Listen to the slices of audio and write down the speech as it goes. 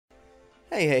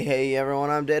Hey everyone,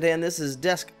 I'm Deadhand. This is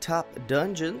Desktop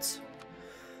Dungeons.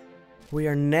 We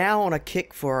are now on a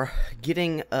kick for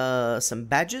getting some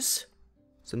badges.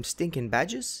 Some stinking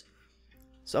badges.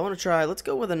 So I want to try, let's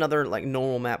go with another like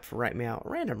normal map for right now.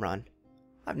 Random Run.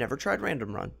 I've never tried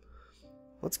Random Run.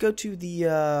 Let's go to the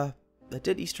I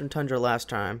did Eastern Tundra last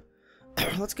time.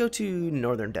 Let's go to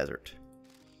Northern Desert.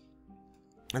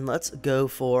 And let's go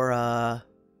for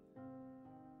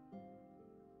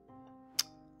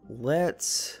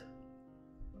let's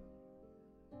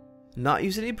not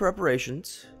use any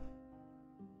preparations.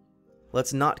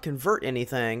 Let's not convert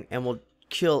anything, and we'll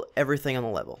kill everything on the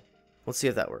level. Let's see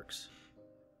if that works.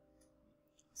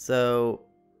 So,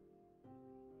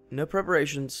 no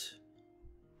preparations,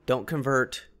 don't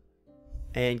convert,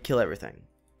 and kill everything.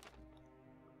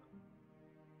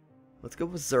 Let's go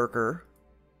with Berserker.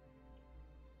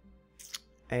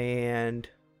 And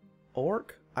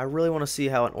Orc? I really want to see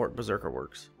how an Orc Berserker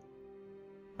works.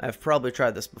 I've probably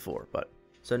tried this before, but...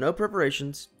 So no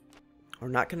preparations. We're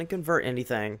not going to convert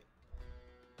anything.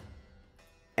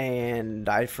 And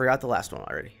I forgot the last one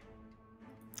already.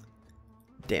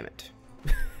 Damn it.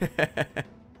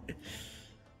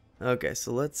 Okay,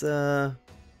 so let's go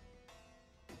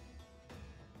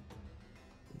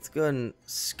ahead and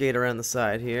skate around the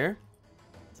side here.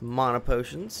 Some mana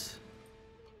potions.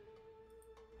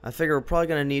 I figure we're probably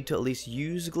going to need to at least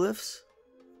use glyphs.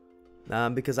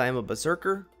 Because I am a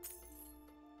Berserker.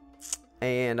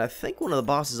 And I think one of the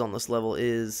bosses on this level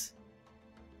is...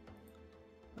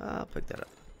 I'll pick that up.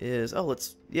 Yeah,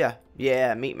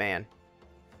 Meat Man.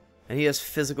 And he has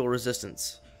physical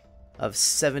resistance of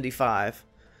 75.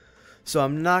 So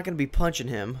I'm not going to be punching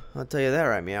him. I'll tell you that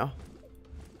right, meow.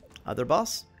 Other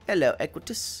boss. Hello,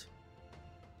 Equitus.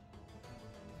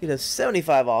 He does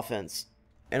 75 offense.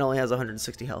 And only has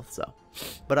 160 health, so.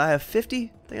 But I have 50. I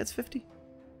think that's 50.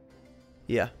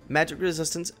 Yeah. Magic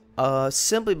resistance.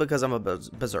 Simply because I'm a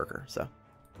Berserker, so.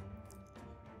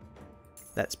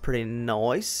 That's pretty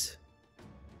nice.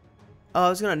 Oh, I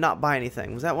was going to not buy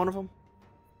anything. Was that one of them?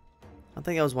 I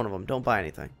think that was one of them. Don't buy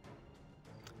anything.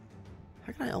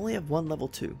 How can I only have one level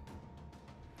 2?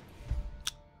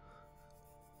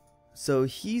 So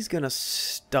he's going to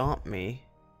stomp me.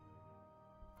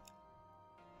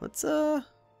 Let's go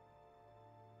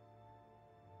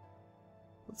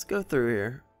through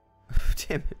here.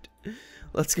 Damn it.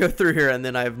 Let's go through here and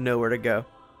then I have nowhere to go.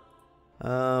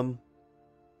 Level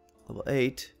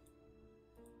 8.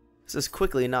 This is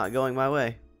quickly not going my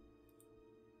way.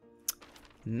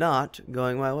 Not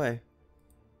going my way.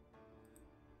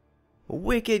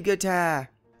 Wicked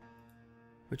guitar!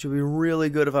 Which would be really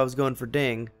good if I was going for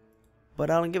Ding. But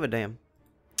I don't give a damn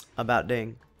about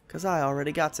Ding. Because I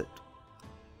already got it.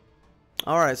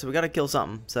 Alright, so we gotta kill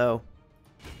something. So,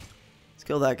 let's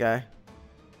kill that guy.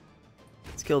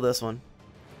 Let's kill this one.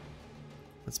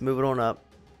 Let's move it on up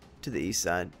to the east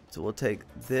side. So we'll take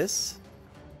this.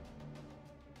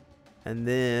 And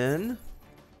then...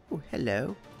 Oh,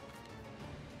 hello.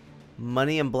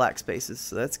 Money and black spaces,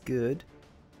 so that's good.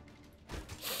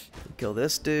 Kill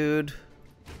this dude.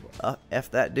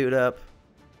 F that dude up.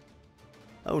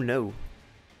 Oh no.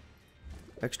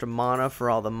 Extra mana for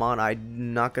all the mana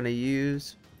I'm not going to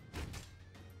use.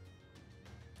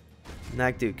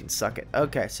 That dude can suck it.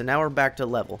 Okay, so now we're back to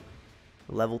level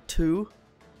 2.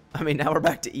 I mean, now we're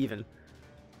back to even.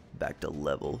 Back to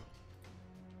level.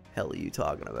 Hell are you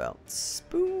talking about?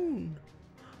 Spoon.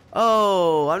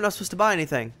 Oh, I'm not supposed to buy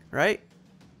anything, right?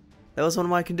 That was one of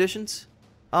my conditions.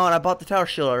 Oh, and I bought the tower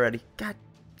shield already. God,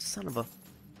 son of a...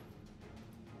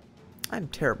 I'm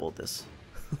terrible at this.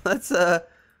 Let's, see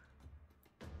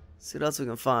what else we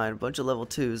can find. A bunch of level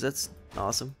 2s. That's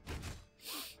awesome.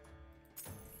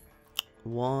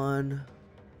 An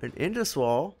Indus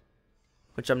wall,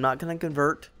 which I'm not going to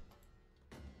convert.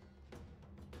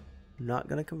 Not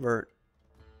going to convert.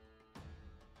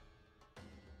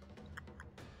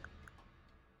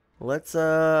 Let's,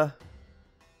 I'm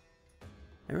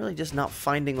really just not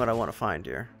finding what I want to find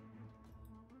here.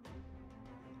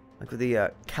 Like with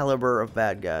the caliber of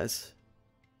bad guys.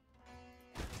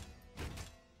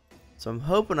 So I'm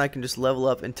hoping I can just level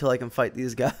up until I can fight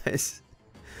these guys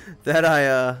that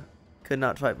I could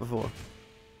not fight before.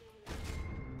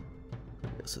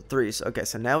 So 3s. Okay,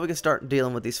 so now we can start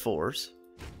dealing with these 4s.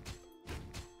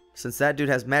 Since that dude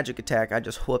has magic attack, I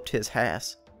just whooped his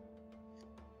ass.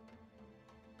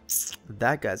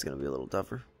 That guy's gonna be a little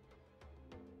tougher.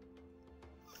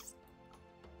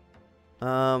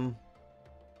 Well,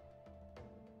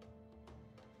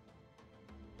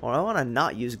 I want to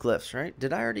not use glyphs, right?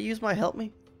 Did I already use my help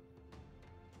me?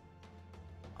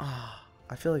 Ah,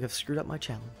 I feel like I've screwed up my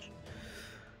challenge.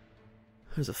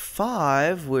 There's a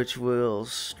 5, which will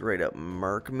straight up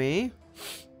murk me.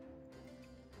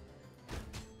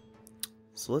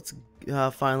 So let's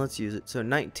fine, let's use it. So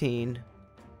 19.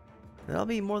 That'll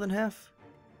be more than half.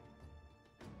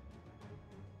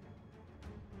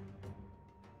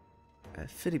 At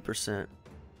 50%.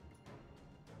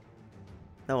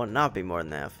 That will not be more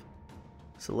than half.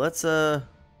 So let's 19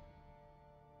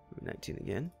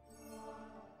 again.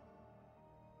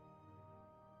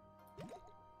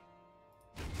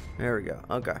 There we go.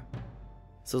 Okay.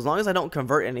 So as long as I don't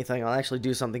convert anything, I'll actually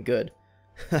do something good.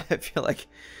 I feel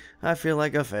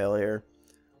like a failure.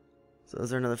 So is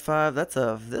there another 5?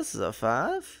 This is a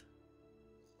 5.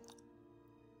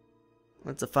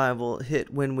 That's a 5 will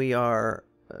hit when we are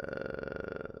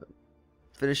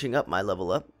finishing up my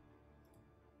level up.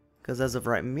 Because as of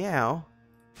right meow,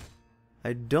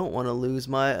 I don't want to lose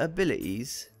my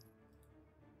abilities.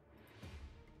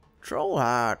 Troll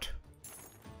Heart.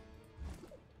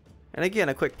 And again,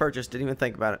 a quick purchase, didn't even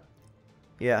think about it.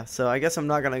 Yeah, so I guess I'm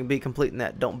not going to be completing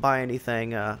that don't buy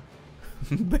anything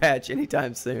batch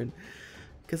anytime soon.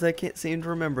 Because I can't seem to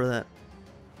remember that.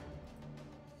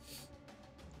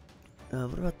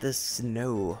 What about this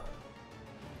snow?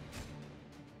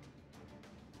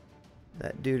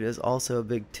 That dude is also a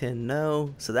big 10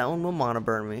 no. So that one will mana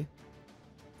burn me.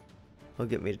 Will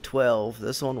get me to 12.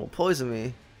 This one will poison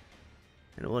me.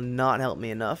 And it will not help me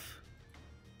enough.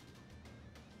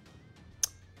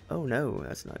 Oh no,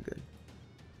 that's not good.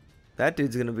 That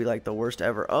dude's gonna be like the worst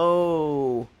ever.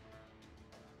 Oh!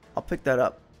 I'll pick that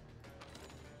up.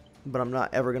 But I'm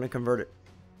not ever gonna convert it.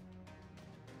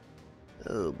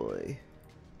 Oh boy.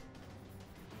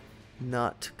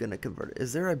 Not gonna convert it.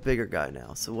 Is there a bigger guy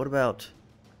now? So what about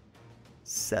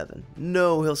 7?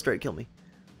 No, he'll straight kill me.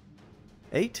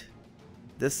 8?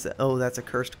 This, oh, that's a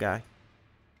cursed guy.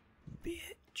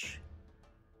 Bitch.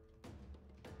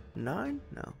 9?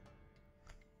 No.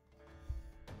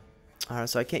 Alright,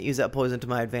 so I can't use that poison to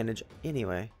my advantage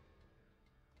anyway.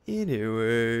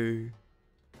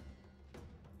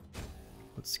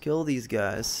 Let's kill these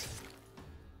guys.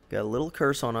 Got a little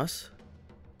curse on us.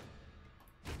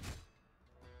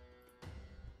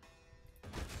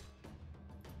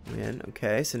 Win.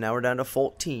 Okay, so now we're down to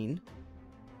 14.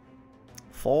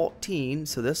 14,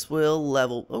 so this will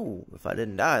level... Oh, if I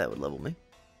didn't die, that would level me.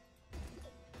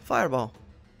 Fireball.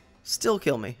 Still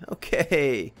kill me.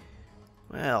 Okay.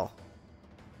 Well...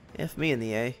 F me in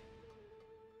the A.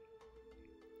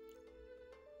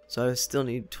 So I still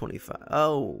need 25.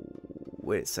 Oh,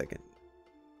 wait a second.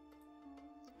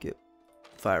 Get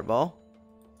fireball.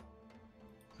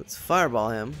 Let's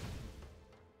fireball him.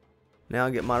 Now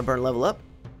I get mana burn level up.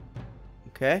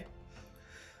 Okay.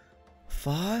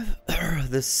 5.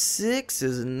 The 6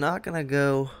 is not gonna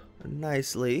go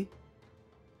nicely.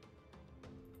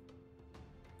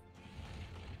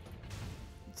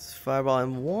 Let's fireball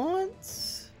him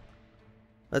once.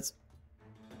 Let's...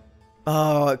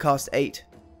 Oh, it cost 8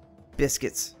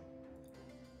 biscuits.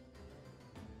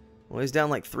 Well, he's down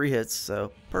like 3 hits,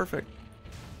 so perfect.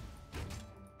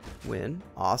 Win.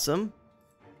 Awesome.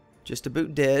 Just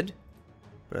about dead.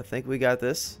 But I think we got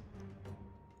this.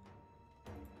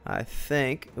 I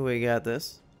think we got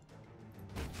this.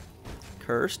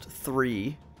 Cursed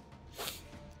 3.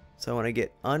 So I want to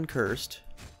get uncursed.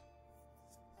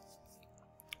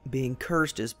 Being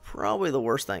cursed is probably the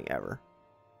worst thing ever.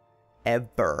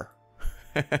 Ever.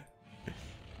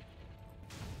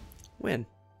 Win.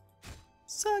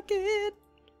 Suck it.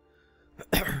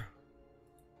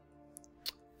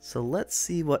 So let's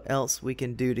see what else we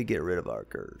can do to get rid of our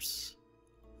curse.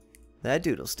 That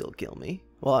dude will still kill me.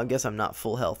 Well, I guess I'm not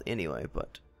full health anyway,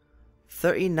 but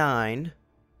 39.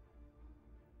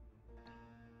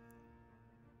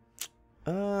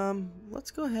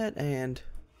 Let's go ahead and...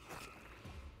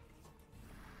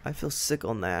 I feel sick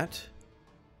on that.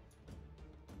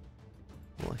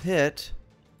 We'll hit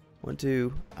 1,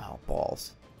 2, oh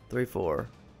balls, 3, 4,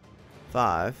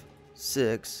 5,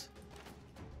 6,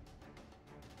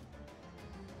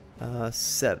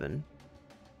 7.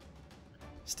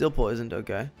 Still poisoned,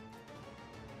 okay.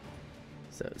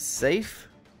 So safe.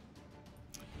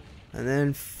 And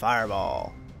then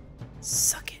fireball.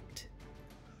 Suck it.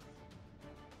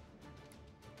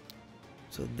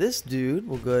 So this dude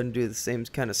will go ahead and do the same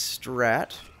kind of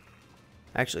strat.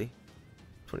 Actually,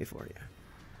 24, yeah.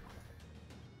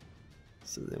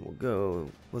 So then we'll go,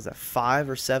 was that 5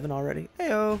 or 7 already?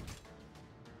 Heyo.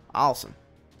 Awesome.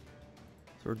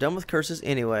 So we're done with curses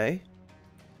anyway,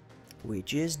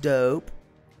 which is dope.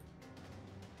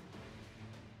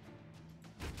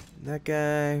 That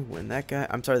guy, win that guy.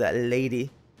 I'm sorry, that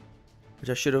lady, which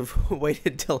I should have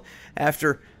waited till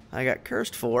after I got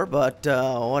cursed for, but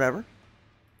whatever.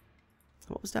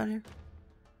 What was down here?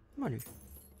 Come on here.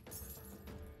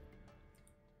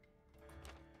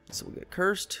 So we get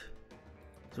cursed.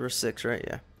 So we're 6, right?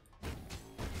 Yeah.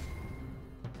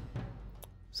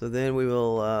 So then we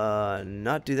will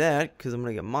not do that because I'm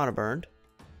gonna get mana burned.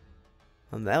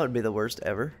 And that would be the worst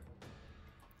ever.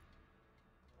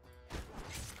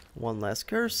 One less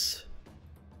curse.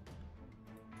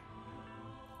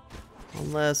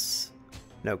 One less.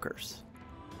 No curse.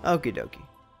 Okie dokie.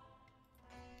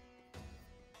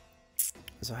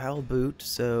 So Howl Boot.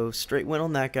 So straight win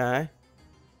on that guy.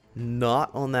 Not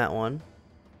on that one.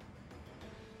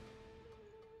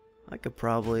 I could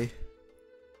probably.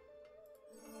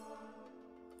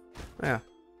 Yeah.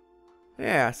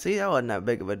 Yeah, see, that wasn't that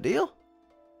big of a deal.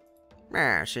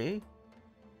 Yeah, see?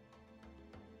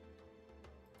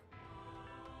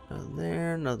 Nothing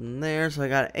there, nothing there. So I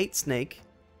got an 8 snake.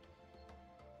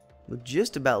 Would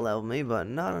just about level me, but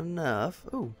not enough.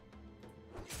 Ooh.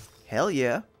 Hell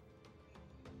yeah.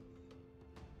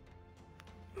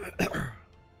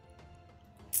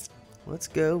 Let's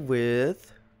go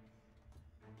with...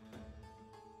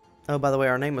 Oh, by the way,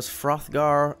 our name was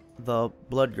Frothgar the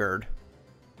Bloodgird.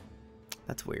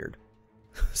 That's weird.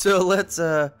 So let's,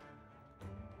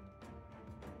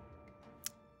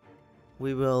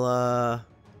 we will,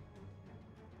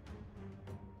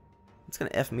 it's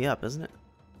gonna F me up, isn't it?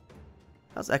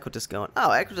 How's Equitus going? Oh,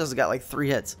 Equitus has got like 3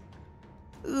 hits.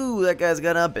 Ooh, that guy's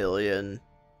got a billion.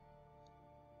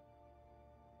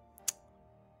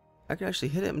 I can actually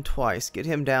hit him twice, get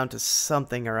him down to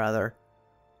something or other.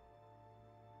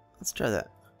 Let's try that.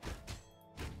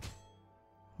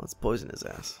 Let's poison his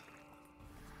ass.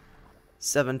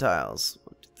 7 tiles.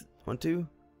 1, 2,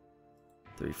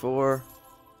 3, 4,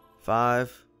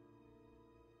 5.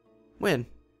 Win.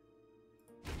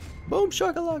 Boom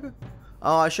shakalaka.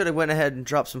 Oh, I should have went ahead and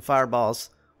dropped some fireballs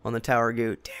on the tower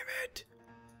goo. Damn it.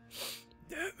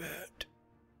 Damn it.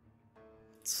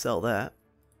 Let's sell that.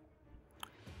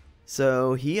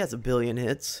 So he has a billion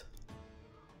hits.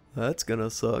 That's gonna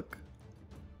suck.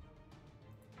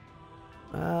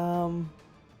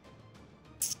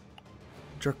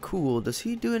 Dracul, does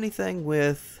he do anything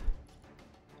with...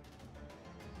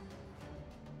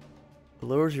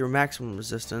 Lowers your maximum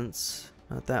resistance.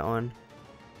 Not that one.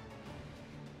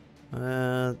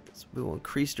 We will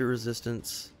increase your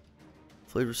resistance.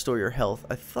 Fully restore your health.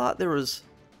 I thought there was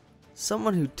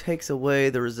someone who takes away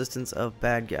the resistance of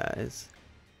bad guys.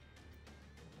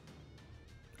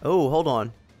 Oh, hold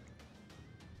on.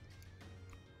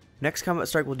 Next combat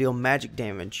strike will deal magic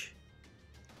damage.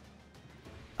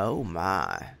 Oh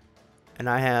my. And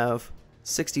I have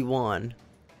 61.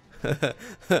 I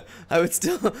would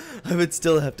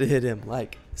still have to hit him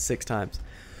like 6 times.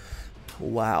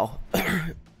 Wow.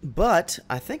 But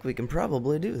I think we can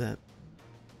probably do that.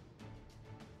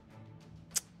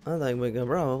 I think we can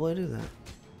probably do that.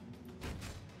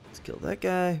 Let's kill that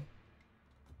guy.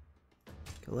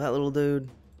 Kill that little dude.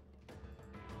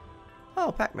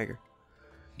 Oh, pack maker.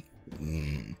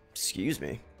 Excuse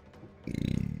me.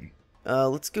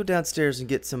 Let's go downstairs and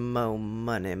get some more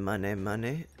money.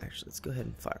 Actually, let's go ahead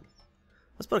and fire.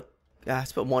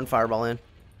 Let's put 1 fireball in.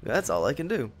 That's all I can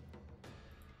do.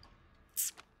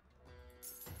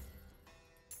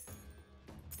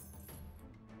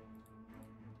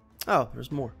 Oh,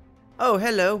 there's more. Oh,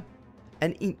 hello.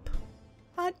 An imp.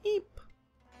 An imp.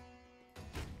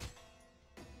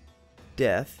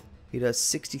 Death. He does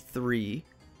 63.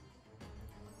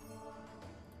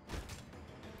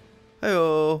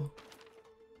 Hey-oh.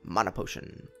 Mana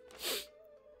potion.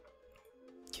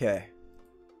 Okay.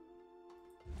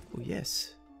 Oh,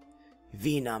 yes.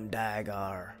 Venom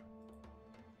dagger.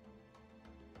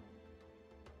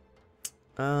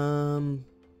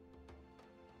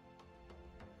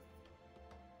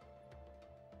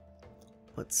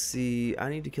 Let's see. I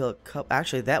need to kill a couple.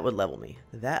 Actually, that would level me.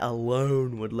 That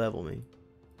alone would level me.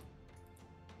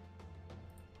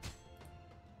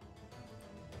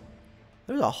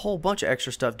 There's a whole bunch of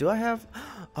extra stuff. Do I have...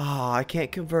 Oh, I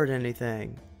can't convert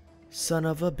anything. Son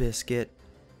of a biscuit.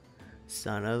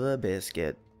 Son of a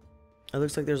biscuit. It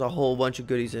looks like there's a whole bunch of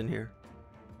goodies in here.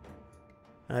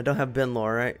 And I don't have Ben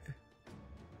lore, right?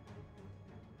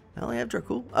 I only have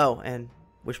Dracul. Oh, and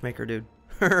Wishmaker, dude.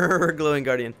 Glowing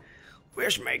Guardian.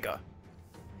 Wishmaker.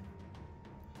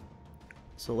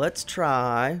 So let's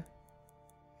try...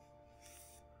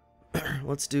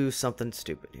 Let's do something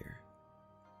stupid here.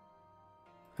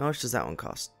 How much does that one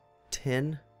cost?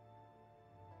 10?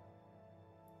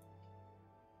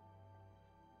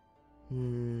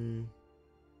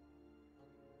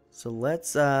 So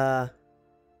let's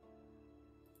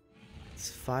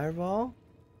fireball.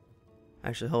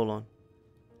 Actually, hold on.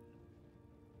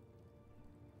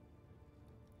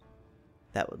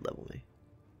 that would level me.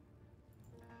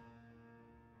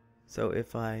 So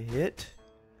if I hit,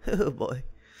 oh boy,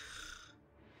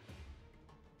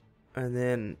 and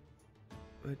then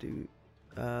I do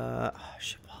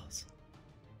shitballs.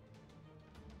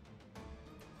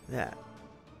 That.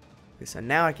 Okay, so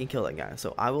now I can kill that guy.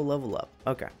 So I will level up.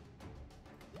 Okay.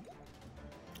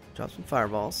 Drop some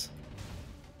fireballs.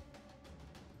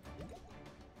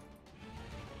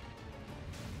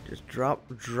 Just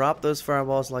drop those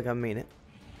fireballs like I mean it.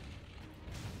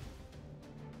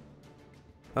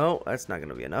 Oh, that's not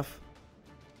gonna be enough.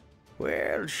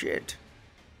 Well, shit.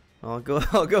 I'll go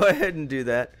ahead and do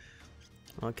that.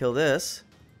 I'll kill this.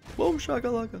 Boom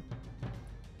shakalaka.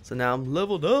 So now I'm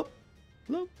leveled up.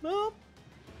 Leveled up.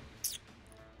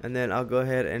 And then I'll go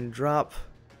ahead and drop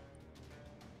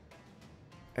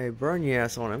a burn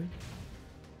yes on him.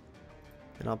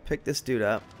 And I'll pick this dude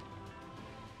up.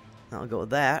 I'll go with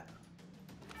that.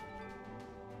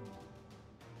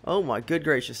 Oh my good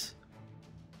gracious.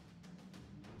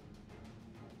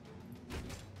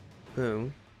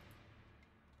 Boom.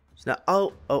 So now,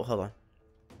 oh, hold on.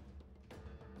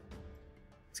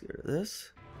 Let's get rid of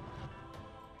this.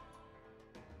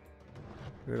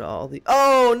 Get rid of all the,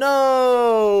 oh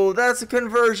no! That's a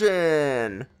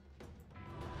conversion!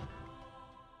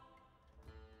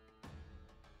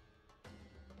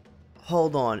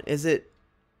 Hold on, is it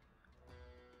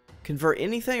convert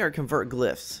anything or convert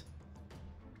glyphs?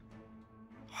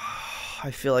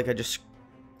 I feel like I just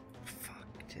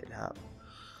fucked it up.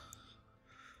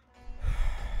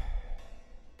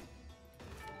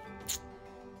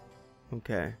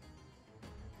 Okay.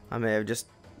 I may have just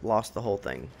lost the whole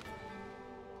thing.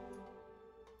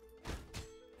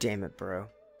 Damn it, bro.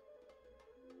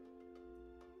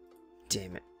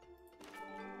 Damn it.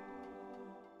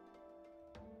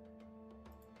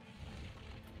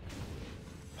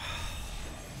 I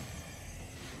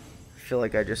feel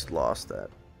like I just lost that.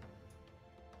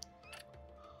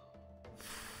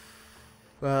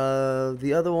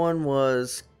 The other one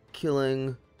was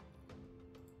killing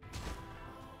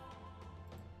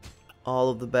all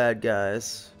of the bad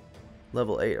guys,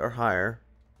 level 8 or higher.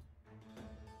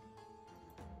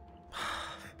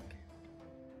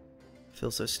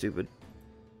 Feel so stupid.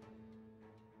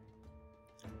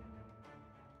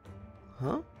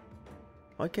 Huh?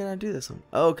 Why can't I do this one?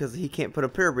 Oh, because he can't put a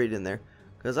parabreed in there.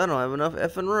 Because I don't have enough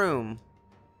effing room.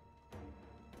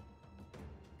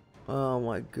 Oh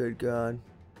my good god.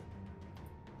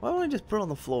 Why don't I just put it on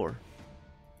the floor?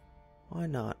 Why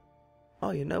not? Oh,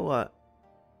 you know what?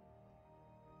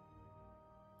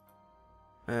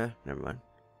 Never mind.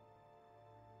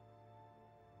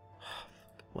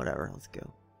 Whatever, let's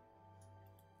go.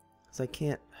 Because I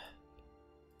can't.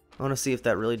 I want to see if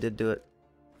that really did do it.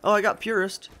 Oh, I got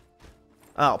Purist.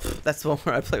 Oh, that's the one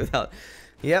where I play without.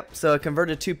 Yep, so I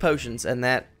converted 2 potions, and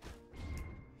that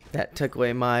took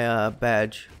away my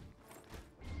badge.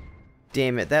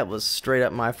 Damn it, that was straight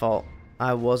up my fault.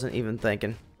 I wasn't even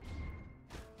thinking.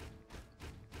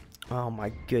 Oh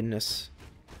my goodness.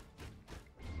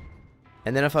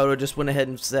 And then if I would have just went ahead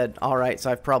and said, alright,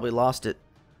 so I've probably lost it,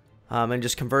 and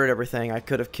just converted everything, I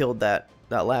could have killed that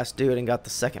last dude and got the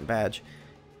second badge.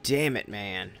 Damn it,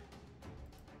 man.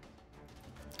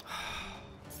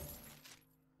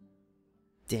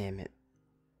 Damn it.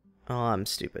 Oh, I'm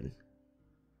stupid.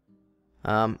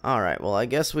 Alright, well, I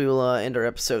guess we will end our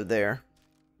episode there.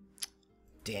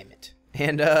 Damn it.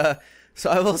 And, so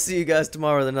I will see you guys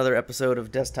tomorrow with another episode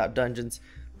of Desktop Dungeons.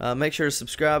 Make sure to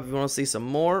subscribe if you want to see some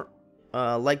more.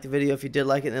 Like the video if you did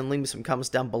like it, and then leave me some comments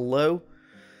down below.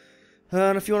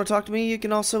 And if you want to talk to me, you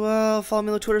can also follow me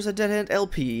on the Twitters at Deadhand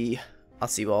LP. I'll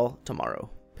see you all tomorrow.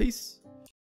 Peace.